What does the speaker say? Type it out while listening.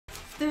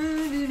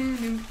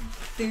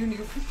Can't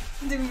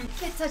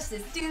touch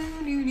this.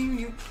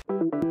 You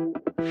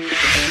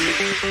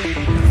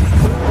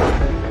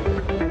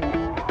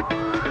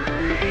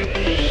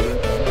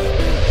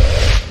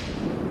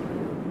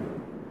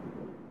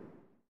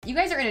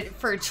guys are in it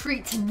for a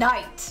treat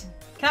tonight.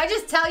 Can I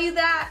just tell you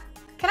that?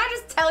 Can I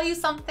just tell you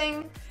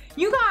something?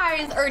 You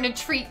guys are in a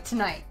treat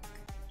tonight.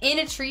 In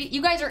a treat.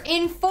 You guys are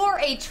in for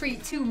a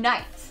treat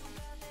tonight.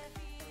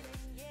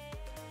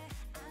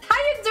 How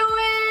you doing?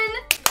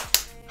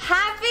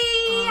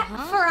 Happy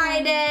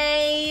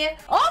Friday.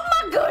 Oh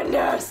my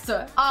goodness.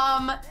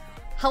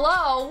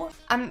 Hello.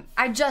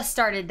 I just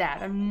started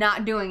that. I'm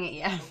not doing it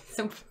yet.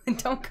 So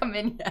don't come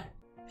in yet.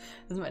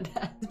 This is my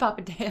dad. It's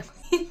Papa Dan.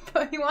 He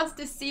wants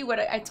to see what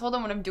I told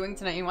him what I'm doing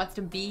tonight. He wants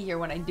to be here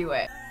when I do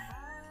it.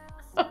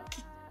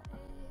 Okay.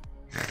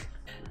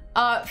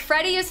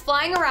 Freddy is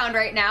flying around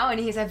right now and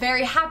he's a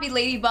very happy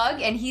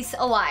ladybug and he's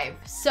alive.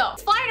 So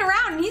he's flying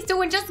around and he's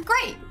doing just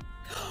great.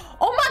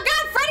 Oh my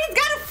God, Freddy's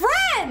got a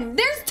friend!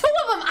 There's two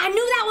of them. I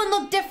knew that one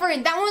looked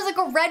different. That one was like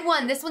a red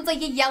one. This one's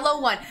like a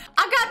yellow one.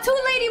 I got two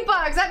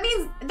ladybugs. That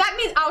means,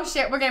 oh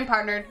shit, we're getting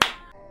partnered.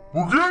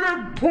 We're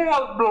getting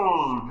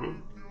partnered!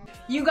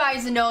 You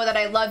guys know that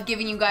I love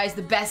giving you guys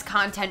the best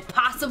content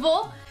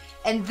possible.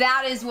 And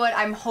that is what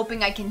I'm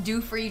hoping I can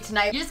do for you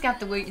tonight. You just got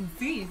to wait and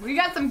see. We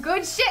got some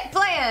good shit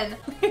planned.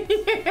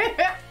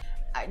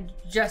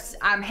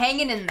 I'm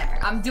hanging in there.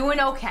 I'm doing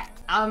okay.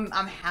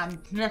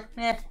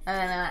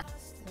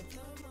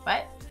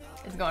 What?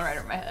 It's going right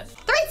over my head.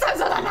 3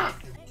 times on the night.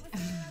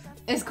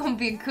 It's gonna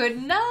be a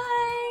good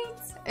night.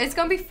 It's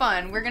gonna be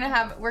fun. We're gonna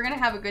have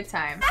a good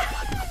time.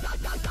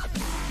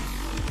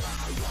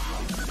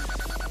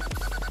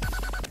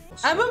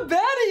 I'm a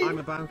baddie! I'm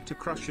about to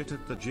crush it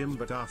at the gym,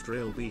 but after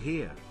he'll be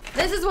here.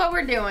 This is what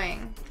we're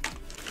doing.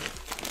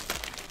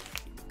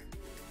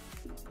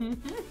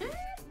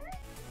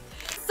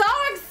 So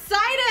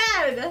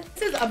excited!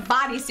 This is a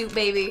bodysuit,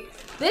 baby.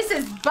 This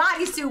is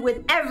bodysuit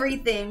with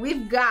everything.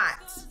 We've got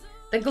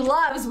the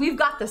gloves, we've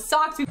got the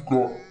socks, we've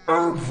got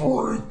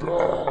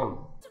everything.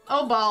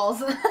 Oh,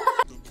 balls.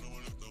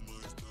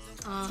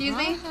 Excuse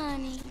me?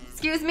 Honey.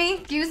 Excuse me?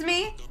 Excuse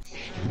me?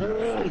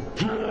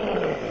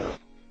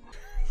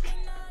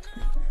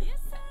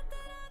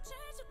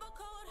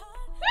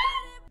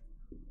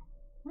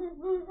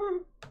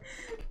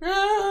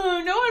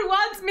 No one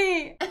wants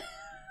me.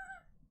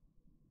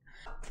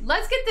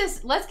 Let's get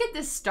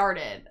this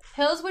started.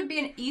 Pills would be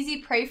an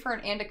easy prey for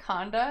an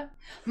anaconda.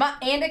 My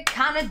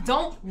anaconda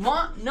don't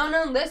want none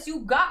unless you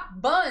got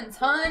buns,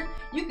 hun.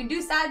 You can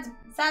do side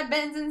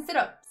bends and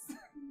sit-ups.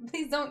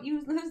 Please don't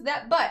lose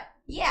that butt.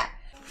 Yeah.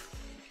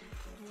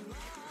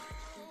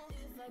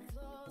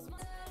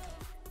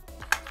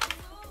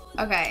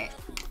 Okay.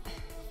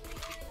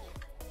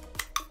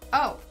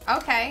 Oh,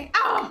 okay.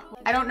 Oh!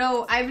 I don't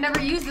know. I've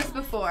never used this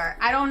before.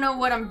 I don't know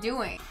what I'm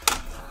doing.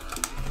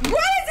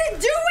 What is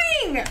it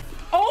doing?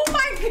 Oh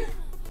my God.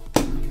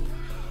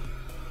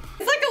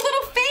 It's like a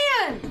little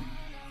fan.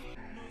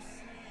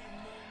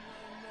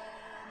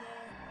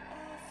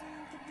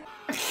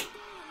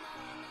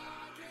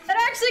 That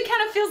actually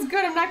kind of feels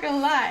good, I'm not gonna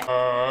lie.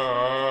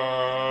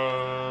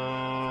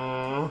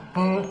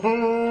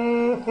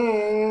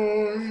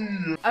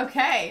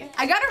 Okay,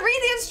 I gotta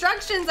read the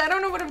instructions. I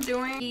don't know what I'm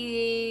doing.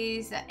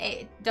 These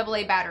AA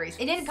batteries.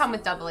 It didn't come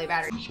with AA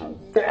batteries. So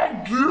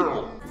fuck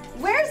you!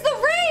 Where's the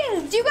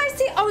ring? Do you guys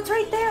see? Oh, it's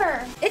right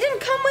there. It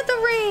didn't come with the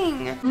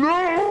ring.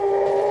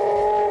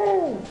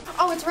 No!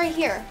 Oh, it's right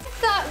here.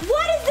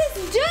 What does this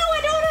do?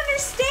 I don't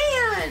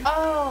understand.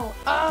 Oh,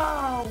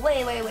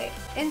 wait.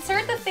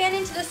 Insert the fan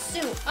into the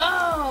suit.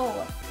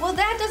 Oh, well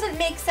that doesn't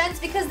make sense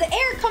because the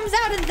air comes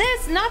out of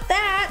this, not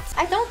that.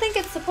 I don't think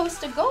it's supposed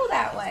to go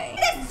that way.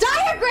 This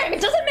diagram,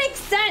 it doesn't make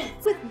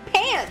sense with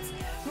pants.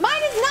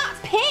 Mine is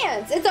not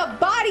pants, it's a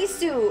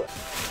bodysuit.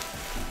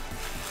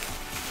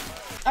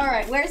 All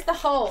right, where's the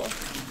hole?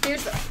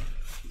 Here's the.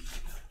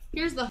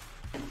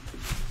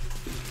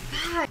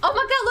 God. Oh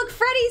my God, look,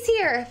 Freddy's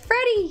here.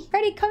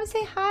 Freddy, come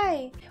say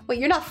hi. Wait,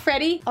 you're not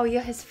Freddy? Oh,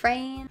 you're his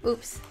friend.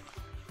 Oops.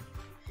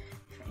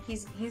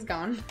 He's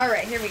gone. All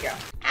right, here we go.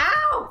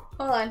 Ow!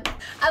 Hold on.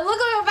 I look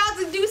like I'm about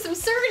to do some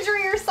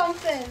surgery or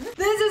something.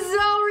 This is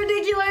so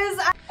ridiculous.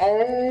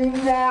 Oh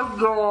my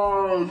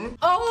God.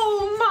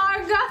 Oh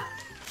my God.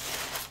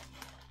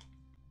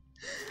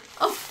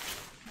 Oh,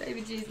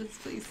 baby Jesus,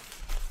 please.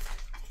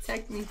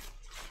 Protect me.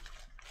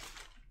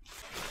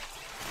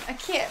 I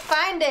can't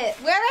find it.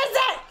 Where is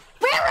it?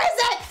 Where is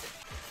it?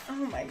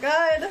 Oh my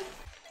God.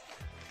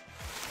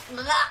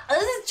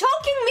 This is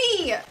choking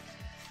me.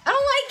 I don't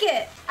like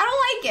it. I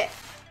don't like it.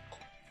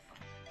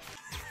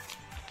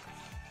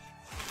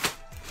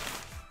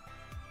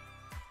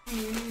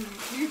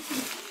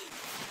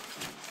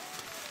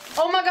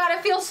 Oh my God,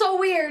 it feels so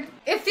weird.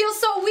 It feels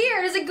so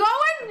weird. Is it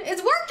going?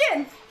 It's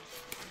working.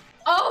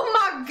 Oh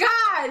my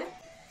God.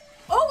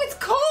 Oh, it's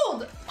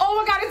cold. Oh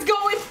my God, it's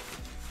going.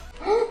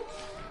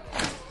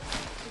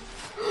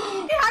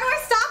 How do I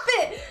stop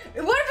it?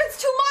 What if it's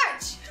too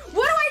much?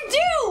 What do I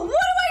do? What do I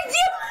do?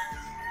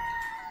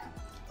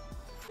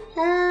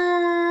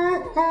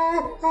 Yeah.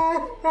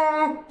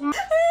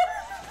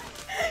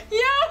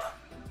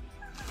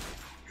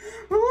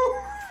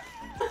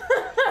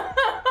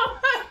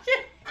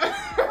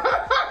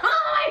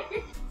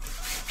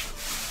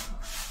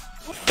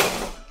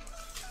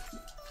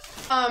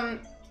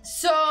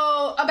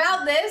 So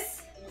about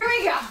this, here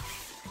we go.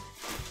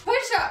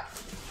 Push up.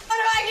 How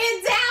do I get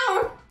down?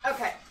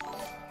 Okay.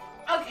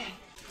 Okay.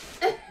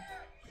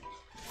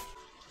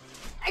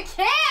 I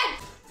can't.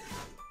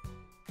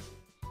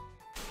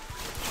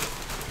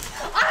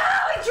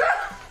 Oh, it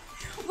dropped.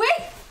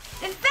 Wait,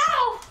 it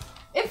fell.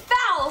 It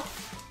fell.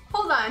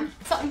 Hold on.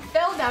 Something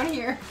fell down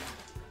here.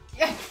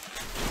 Yeah.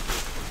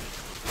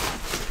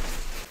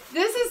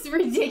 This is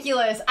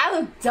ridiculous. I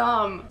look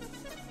dumb.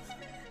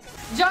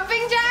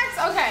 Jumping jacks?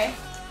 Okay.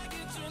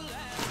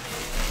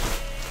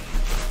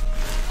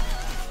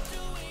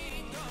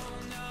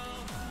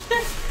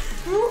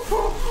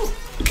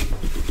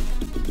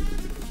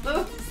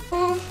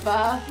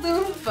 Loompa,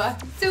 loompa,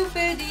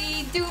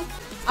 doopity doop.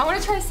 I want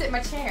to try to sit in my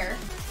chair.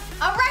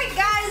 All right,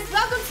 guys,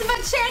 welcome to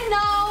my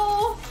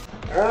channel.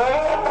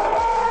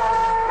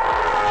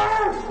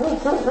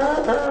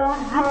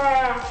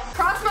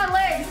 Cross my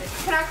legs.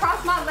 Can I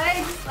cross my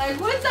legs? Like,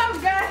 what's up,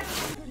 guys?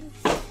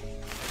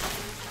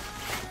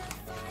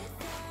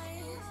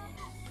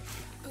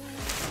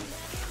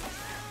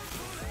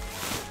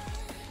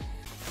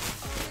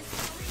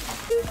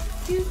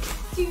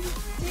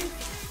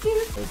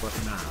 Oh, but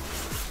now,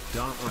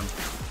 darling.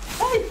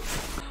 Hey,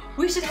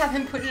 we should have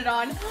him put it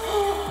on.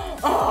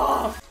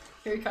 Oh,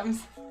 here he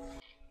comes.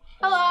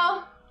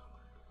 Hello.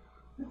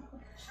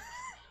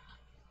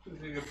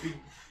 It's like a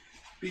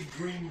big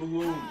green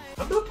balloon.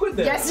 I'm not putting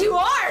that. Yes, you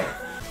are.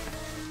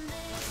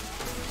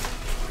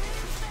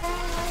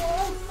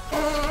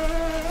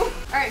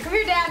 All right, come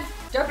here, Dad.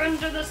 Jump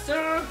into the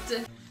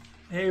suit.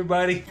 Hey,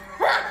 everybody.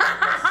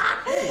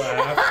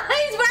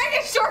 He's wearing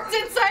his shorts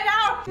inside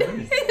out.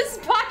 His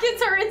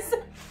pockets are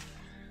inside.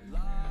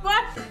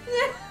 What?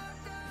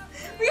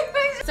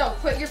 So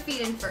put your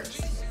feet in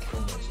first.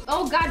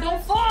 Oh God,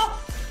 don't fall.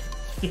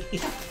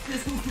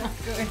 This is not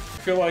good.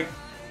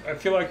 I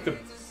feel like the.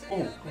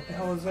 Oh, what the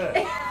hell is that?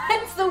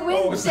 It's the wind,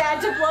 Oh,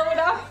 Dad, to blow it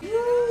up.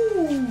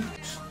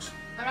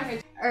 I'm not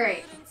gonna. All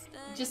right,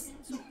 just.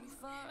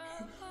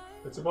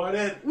 That's about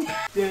it.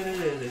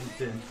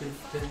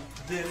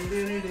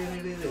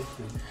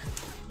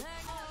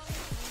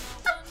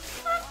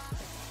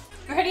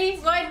 Ready?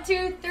 1,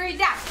 2, 3,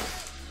 down.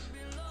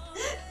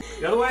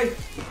 The other way.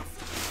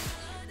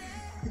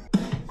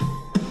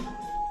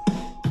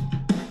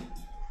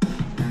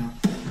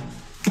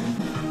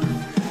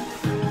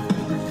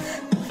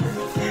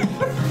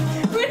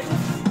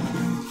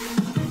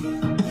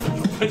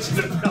 Punch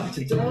the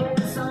melting.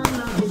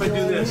 What if I do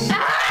this?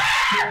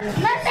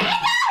 My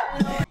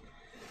mango!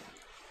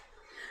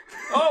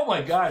 Oh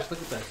my gosh,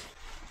 look at that.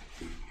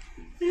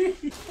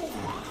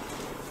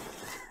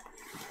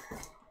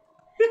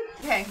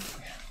 Okay.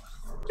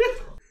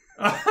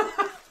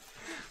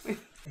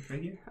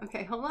 Right here?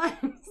 Okay, hold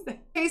on.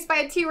 Chased by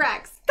a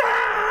T-Rex.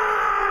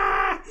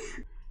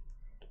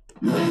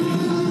 Run,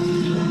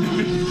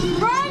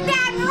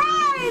 Dad,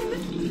 run!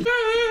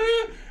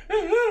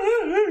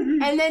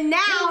 And then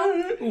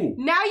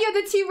now you have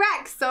the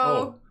T-Rex,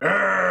 so. Oh.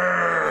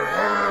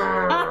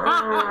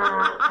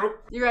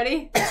 You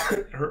ready?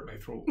 It hurt my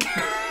throat.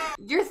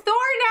 You're Thor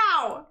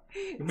now!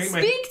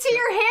 Speak to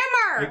your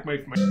hammer!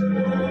 Make my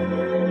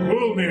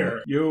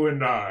Mjolnir, you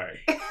and I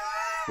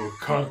will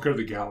conquer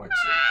the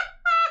galaxy.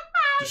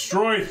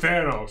 Destroy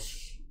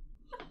Thanos.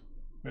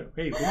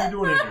 Hey, what are you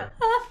doing in there?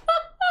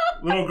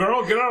 Little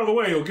girl, get out of the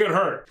way, you'll get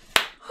hurt.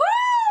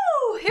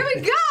 Woo! Here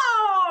we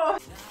go!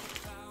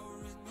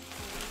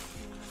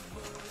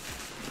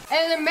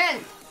 And then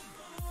mint.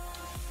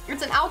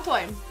 It's an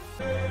Altoid.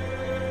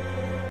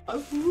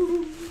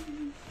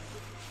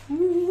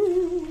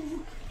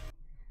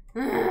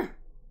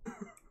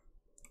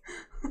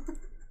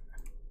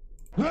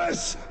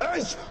 This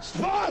is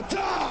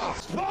Sparta!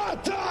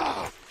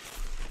 Sparta!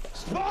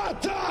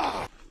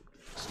 Sparta!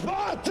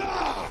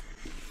 Sparta!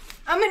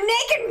 I'm a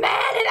naked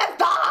man in a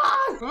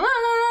thong!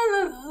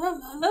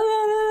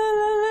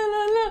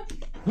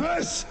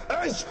 This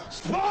is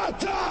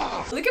Sparta!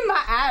 Look at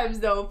my abs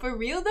though, for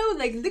real though,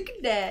 like look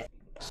at that.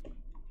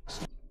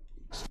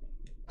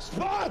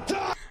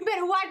 Sparta! You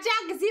better watch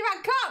out, cause here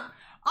I come.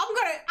 I'm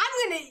gonna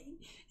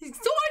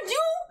sword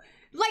you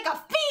like a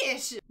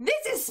fish.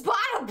 This is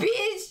Sparta,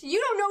 bitch. You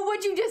don't know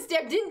what you just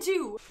stepped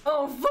into.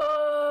 Oh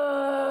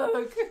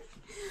fuck.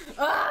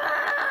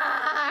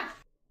 Ah!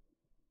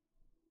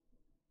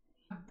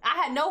 I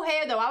had no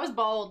hair though, I was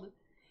bald.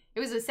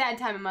 It was a sad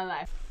time in my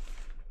life.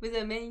 What's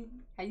up, man?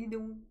 How you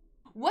doing?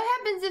 What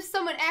happens if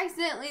someone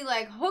accidentally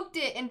like hooked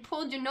it and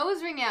pulled your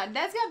nose ring out?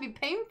 That's gotta be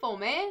painful,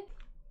 man.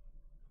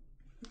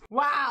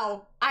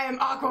 Wow, I am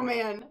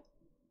Aquaman.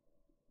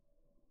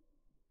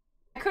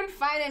 I couldn't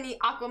find any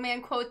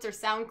Aquaman quotes or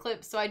sound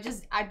clips, so I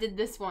did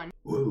this one.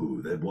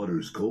 Whoa, that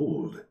water's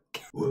cold.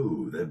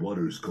 Whoa, that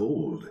water's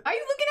cold. Are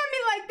you looking at me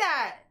like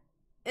that?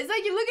 It's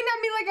like you're looking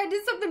at me like I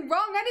did something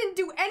wrong. I didn't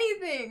do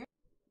anything.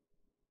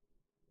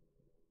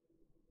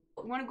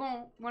 Wanna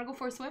go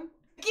for a swim?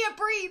 I can't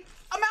breathe.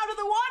 I'm out of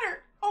the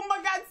water. Oh my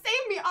God,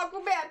 save me,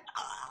 Aquaman.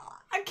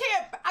 I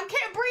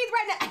can't breathe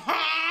right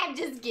now.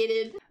 Just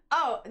kidding.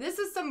 Oh, this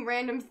is some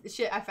random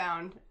shit I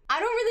found. I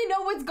don't really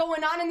know what's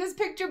going on in this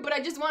picture, but I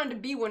just wanted to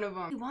be one of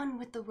them. Be one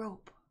with the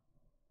rope.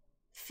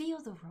 Feel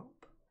the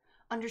rope.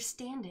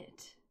 Understand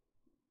it.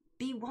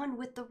 Be one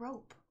with the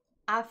rope.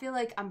 I feel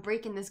like I'm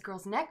breaking this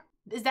girl's neck.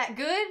 Is that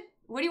good?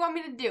 What do you want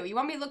me to do? You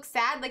want me to look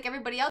sad like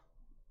everybody else?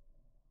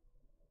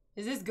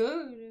 Is this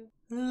good?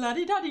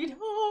 La-di-da-di-da.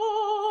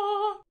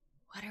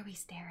 What are we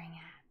staring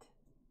at?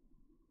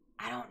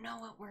 I don't know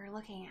what we're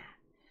looking at,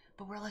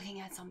 but we're looking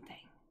at something.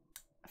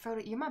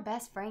 Frodo, you're my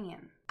best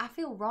friend. I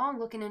feel wrong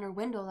looking in her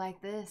window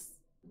like this.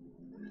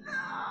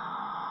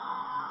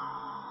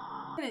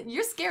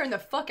 You're scaring the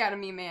fuck out of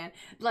me, man.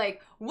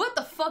 Like, what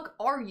the fuck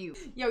are you?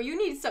 Yo, you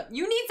need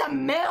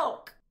some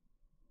milk.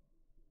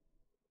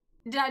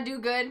 Did I do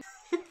good?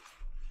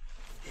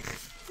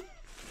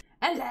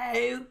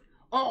 Hello.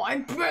 Oh,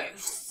 I'm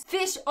Bruce.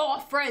 Fish are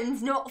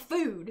friends, not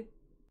food.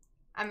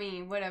 I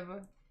mean,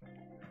 whatever.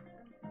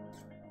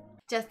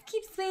 Just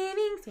keep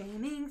swimming,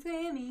 swimming,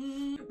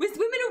 swimming. We're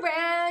swimming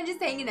around,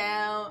 just hanging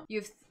out. You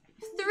have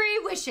 3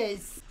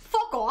 wishes.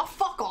 Fuck off,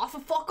 fuck off,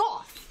 and fuck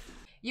off.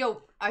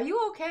 Yo, are you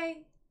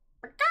okay?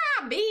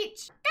 Gah,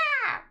 beach.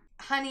 Gah.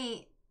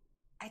 Honey,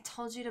 I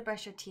told you to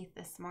brush your teeth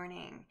this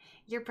morning.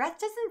 Your breath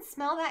doesn't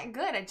smell that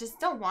good. I just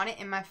don't want it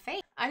in my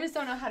face. I just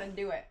don't know how to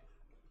do it.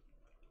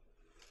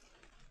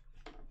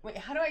 Wait,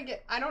 how do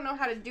I don't know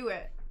how to do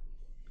it.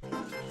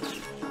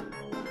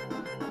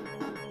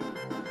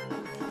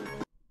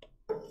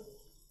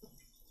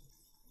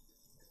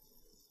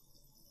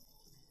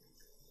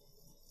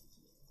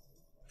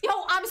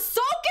 I'm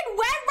soaking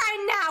wet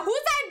right now.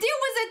 Whose idea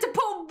was it to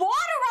put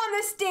water on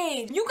the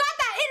stage? You got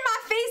that in my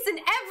face and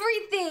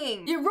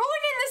everything. You're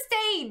ruining the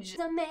stage.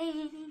 The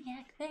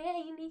maniac,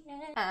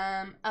 maniac.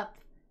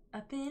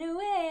 Up and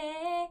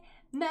away,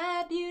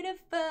 my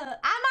beautiful.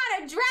 I'm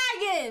on a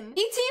dragon.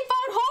 ET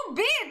phone home,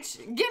 bitch.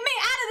 Get me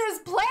out of this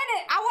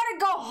planet. I want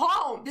to go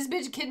home. This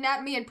bitch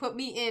kidnapped me and put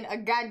me in a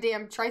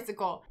goddamn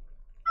tricycle.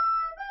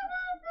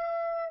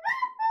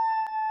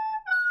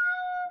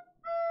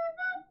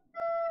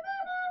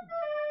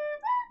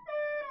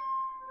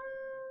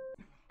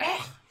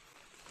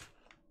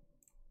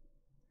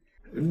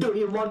 Do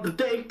you want to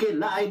take a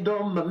ride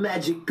on my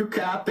magic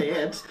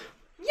carpet?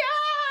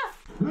 Yeah!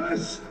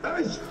 This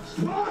is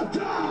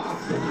Sparta!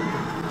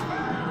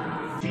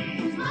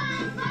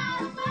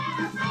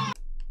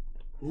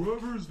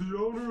 Whoever's the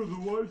owner of the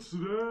white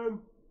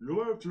sedan, you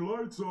left your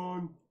lights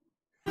on.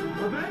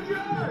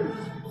 Avengers!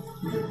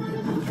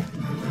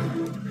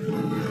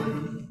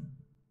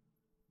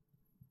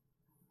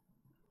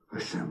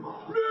 Assemble.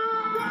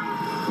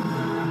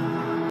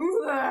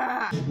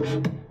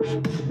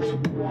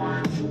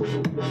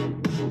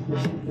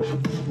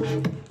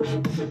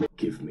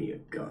 Give me a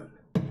gun.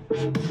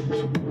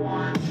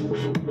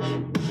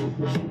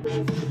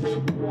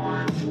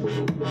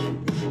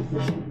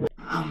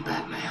 I'm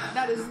Batman.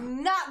 That is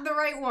not the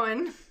right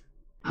one.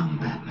 I'm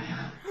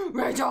Batman.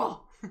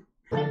 Rachel!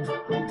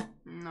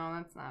 No,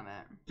 that's not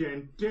it.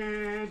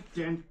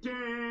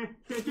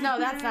 No,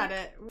 that's not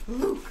it.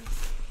 Luke!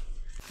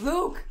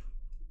 Luke!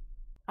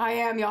 I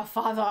am your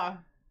father.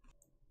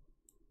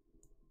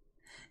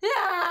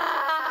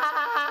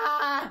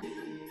 Ah!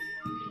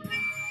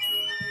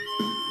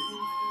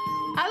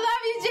 I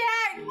love you,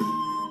 Jack!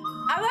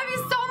 I love you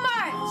so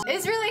much!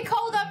 It's really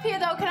cold up here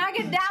though. Can I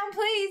get down,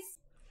 please?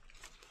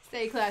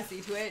 Stay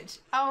classy, Twitch.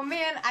 Oh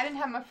man, I didn't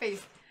have my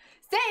face.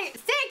 Stay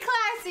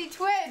classy,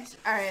 Twitch!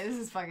 Alright, this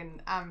is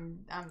fucking,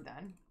 I'm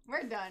done.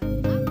 We're done.